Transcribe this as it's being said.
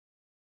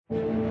But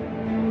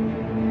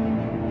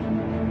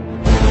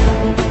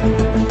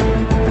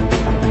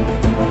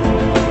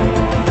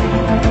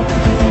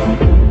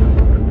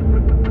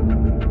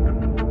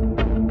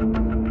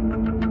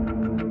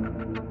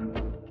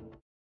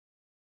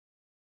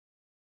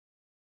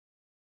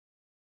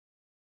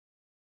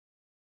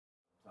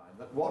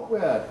what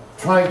we're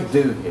trying to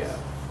do here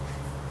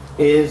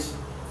is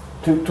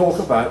to talk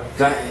about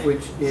that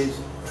which is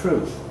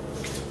true.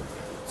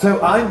 So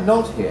I'm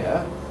not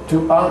here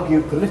to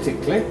argue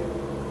politically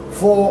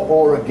for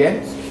or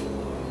against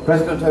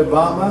President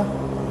Obama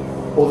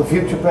or the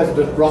future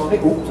President Romney.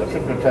 Oops, I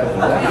shouldn't have told you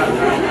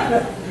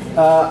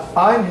that.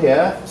 I'm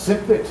here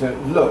simply to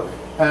look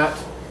at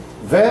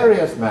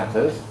various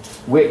matters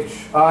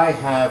which I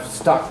have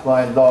stuck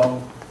my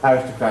long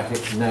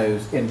aristocratic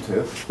nose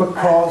into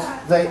because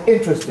they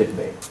interested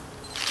me.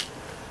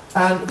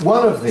 And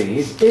one of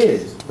these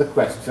is the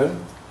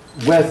question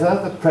whether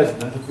the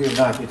President of the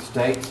United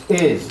States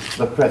is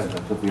the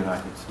President of the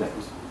United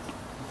States.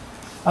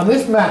 And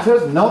this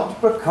matters not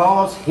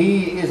because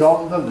he is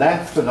on the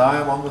left and I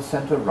am on the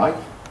centre right.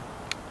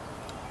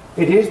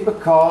 It is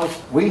because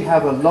we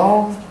have a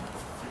long,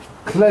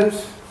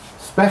 close,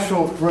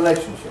 special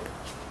relationship,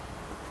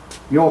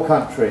 your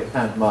country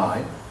and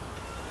mine,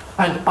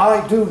 and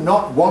I do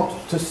not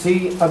want to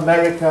see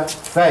America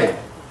fail.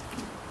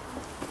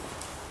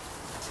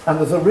 And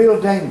there's a real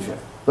danger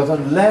that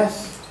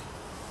unless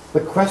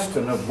the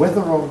question of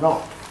whether or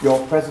not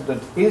your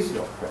president is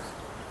your president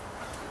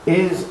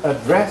is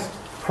addressed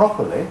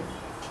properly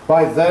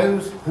by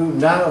those who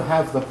now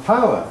have the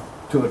power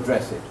to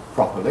address it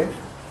properly,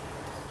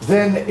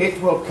 then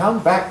it will come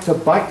back to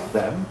bite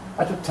them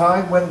at a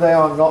time when they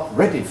are not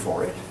ready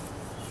for it.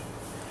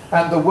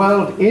 And the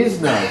world is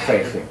now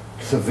facing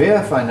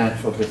severe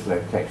financial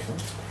dislocation.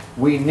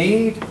 We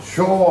need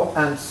sure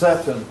and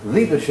certain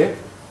leadership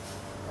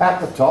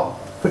at the top,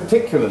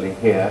 particularly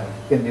here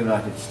in the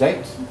United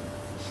States,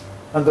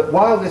 and that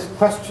while this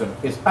question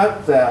is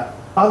out there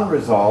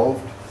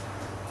unresolved,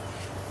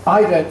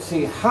 I don't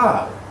see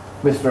how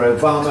Mr.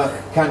 Obama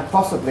can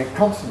possibly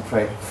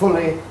concentrate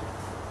fully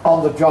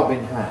on the job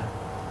in hand.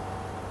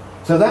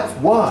 So that's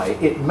why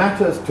it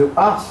matters to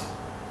us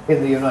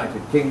in the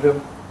United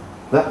Kingdom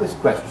that this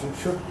question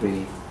should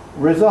be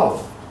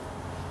resolved.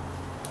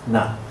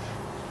 Now,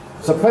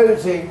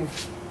 supposing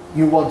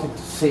you wanted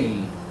to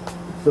see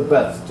the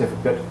birth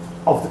certificate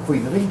of the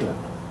Queen of England,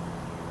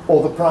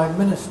 or the Prime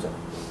Minister,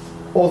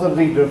 or the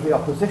Leader of the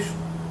Opposition,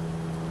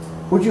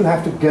 would you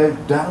have to go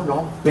down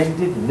on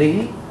bended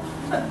knee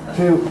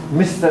to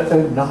Mr.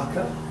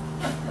 Onaka,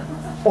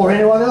 or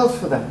anyone else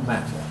for that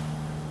matter?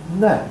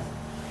 No.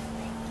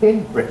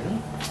 In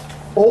Britain,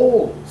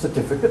 all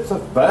certificates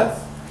of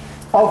birth,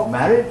 of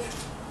marriage,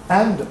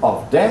 and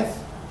of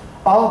death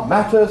are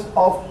matters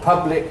of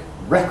public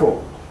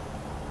record.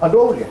 And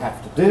all you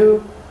have to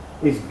do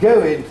is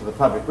go into the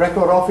Public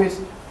Record Office,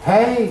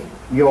 pay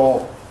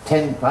your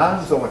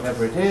 £10 or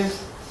whatever it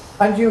is,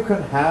 and you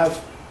can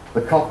have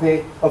the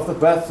copy of the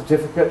birth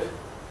certificate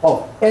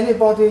of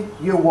anybody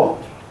you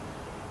want,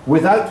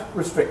 without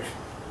restriction.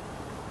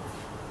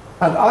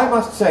 And I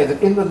must say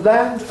that in the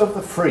land of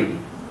the free,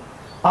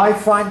 I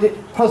find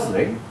it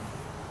puzzling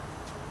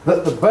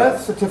that the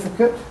birth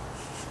certificate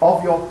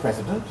of your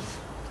president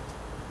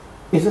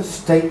is a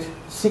state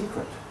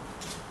secret.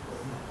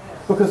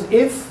 Because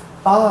if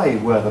I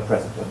were the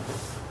president,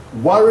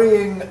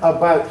 worrying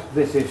about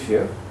this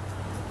issue,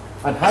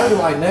 and how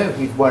do I know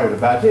he's worried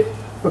about it?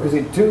 Because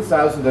in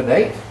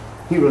 2008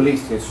 he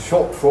released his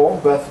short form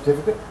birth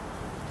certificate,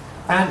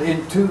 and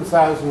in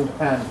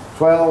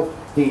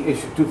 2012 he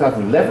issued,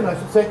 2011 I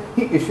should say,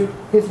 he issued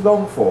his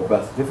long form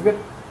birth certificate,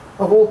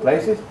 of all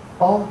places,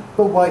 on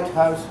the White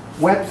House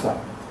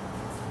website.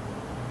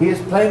 He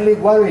is plainly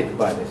worried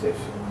by this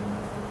issue.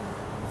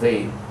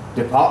 The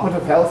Department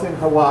of Health in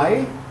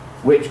Hawaii,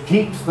 which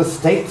keeps the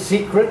state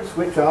secrets,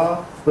 which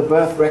are the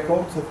birth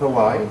records of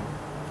Hawaii,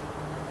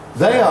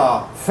 they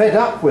are fed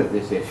up with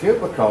this issue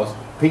because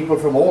people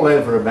from all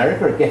over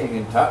America are getting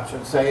in touch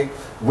and saying,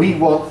 we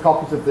want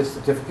copies of this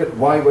certificate,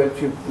 why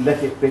won't you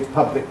let it be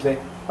publicly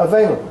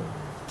available?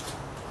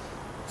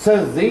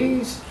 So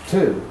these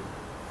two,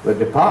 the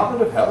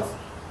Department of Health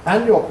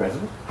and your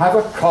president, have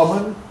a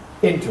common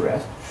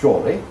interest,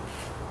 surely,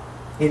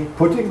 in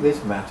putting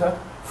this matter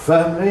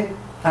firmly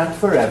and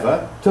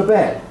forever to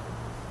bed.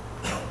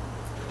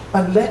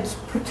 And let's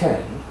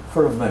pretend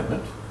for a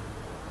moment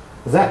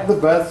that the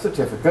birth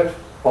certificate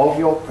of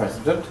your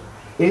president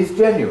is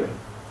genuine.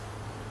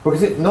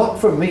 Because it's not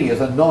for me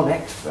as a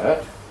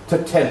non-expert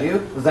to tell you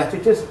that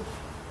it isn't.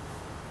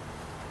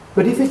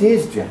 But if it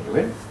is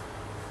genuine,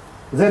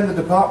 then the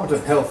Department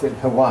of Health in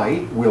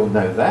Hawaii will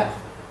know that,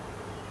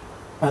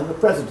 and the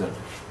president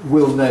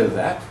will know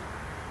that,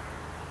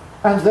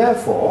 and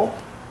therefore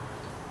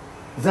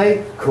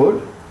they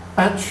could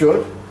and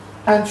should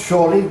and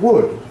surely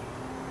would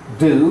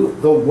do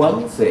the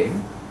one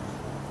thing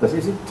that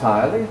is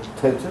entirely,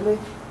 totally,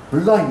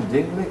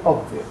 blindingly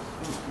obvious.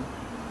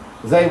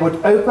 They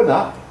would open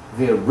up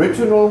the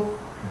original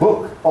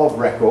book of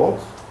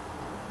records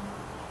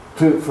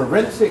to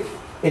forensic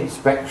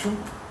inspection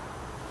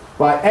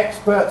by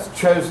experts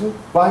chosen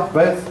by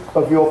both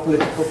of your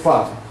political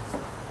parties.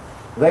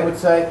 They would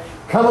say,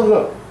 come and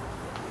look.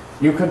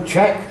 You can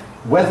check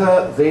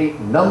whether the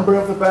number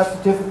of the birth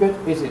certificate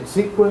is in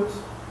sequence.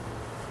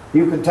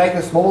 You can take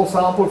a small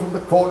sample from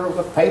the corner of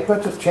the paper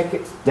to check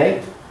its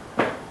date.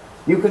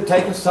 You can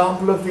take a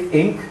sample of the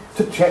ink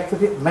to check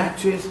that it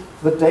matches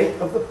the date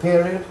of the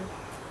period.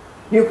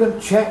 You can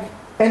check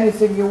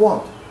anything you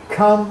want.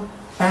 Come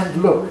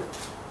and look.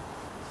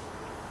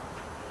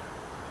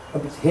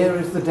 But here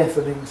is the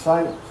deafening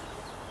silence.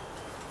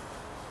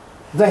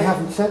 They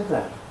haven't said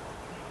that.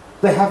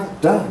 They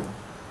haven't done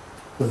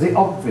the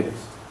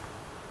obvious.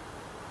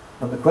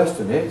 And the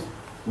question is,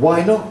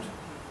 why not?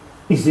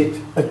 Is it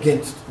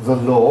against the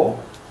law?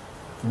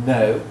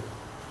 No,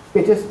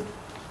 it isn't.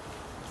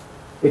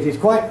 It is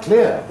quite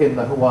clear in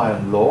the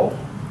Hawaiian law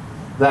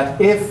that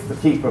if the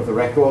keeper of the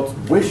records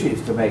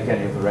wishes to make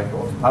any of the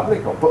records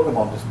public or put them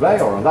on display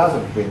or allows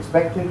them to be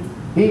inspected,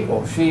 he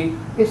or she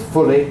is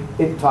fully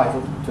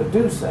entitled to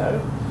do so,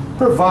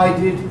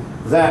 provided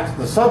that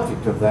the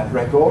subject of that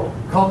record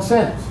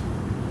consents.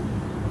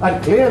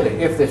 And clearly,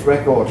 if this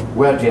record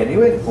were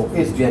genuine or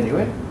is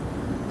genuine,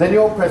 then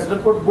your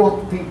president would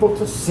want people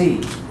to see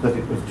that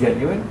it was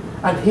genuine,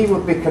 and he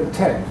would be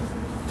content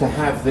to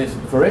have this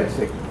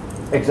forensic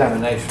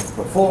examination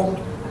performed,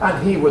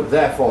 and he would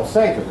therefore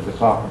say to the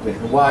department in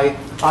Hawaii,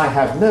 I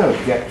have no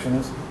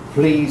objections,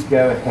 please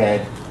go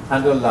ahead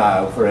and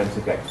allow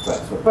forensic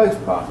experts for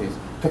both parties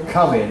to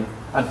come in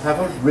and have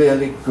a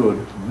really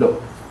good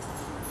look.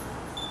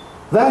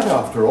 That,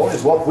 after all,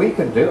 is what we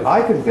can do.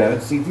 I can go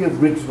and see the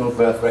original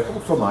birth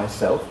record for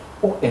myself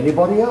or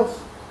anybody else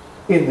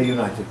in the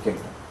United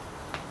Kingdom.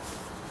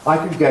 I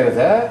can go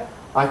there,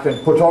 I can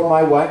put on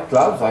my white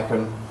gloves, I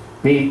can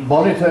be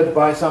monitored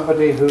by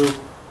somebody who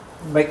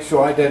makes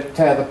sure I don't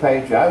tear the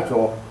page out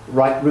or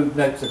write rude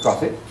notes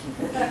across it,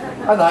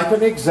 and I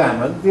can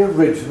examine the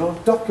original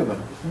document.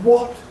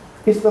 What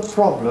is the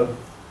problem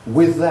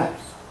with that?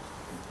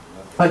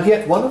 And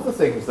yet one of the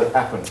things that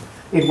happened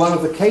in one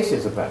of the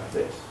cases about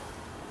this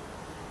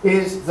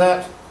is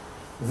that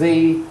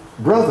the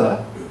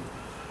brother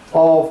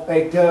of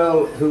a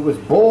girl who was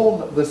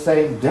born the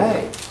same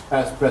day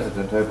as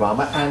President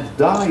Obama and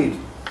died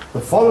the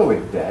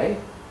following day,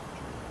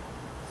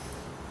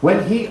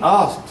 when he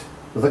asked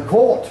the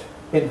court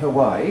in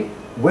Hawaii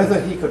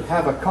whether he could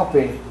have a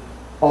copy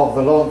of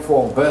the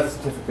long-form birth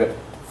certificate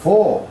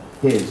for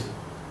his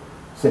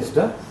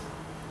sister,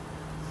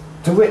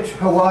 to which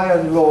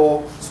Hawaiian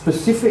law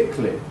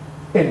specifically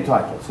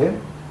entitles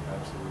him,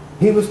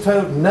 he was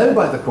told no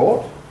by the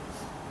court,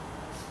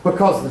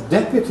 because the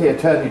Deputy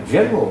Attorney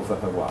General for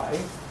Hawaii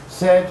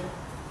said,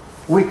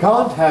 we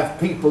can't have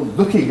people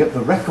looking at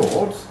the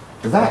records,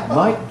 that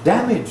might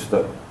damage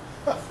them.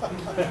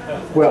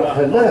 Well,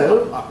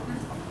 hello,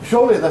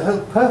 surely the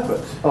whole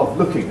purpose of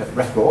looking at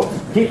records,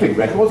 keeping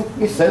records,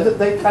 is so that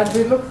they can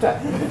be looked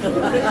at.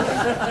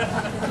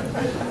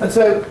 And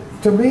so,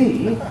 to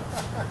me,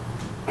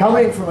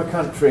 coming from a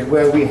country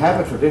where we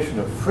have a tradition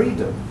of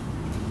freedom,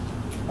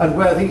 and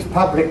where these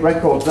public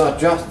records are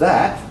just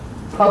that,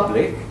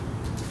 public,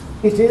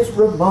 it is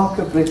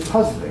remarkably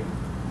puzzling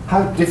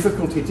how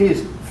difficult it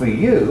is for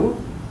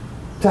you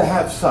to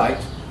have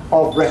sight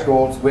of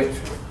records which,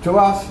 to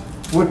us,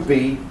 would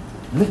be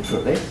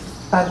literally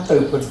an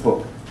open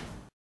book.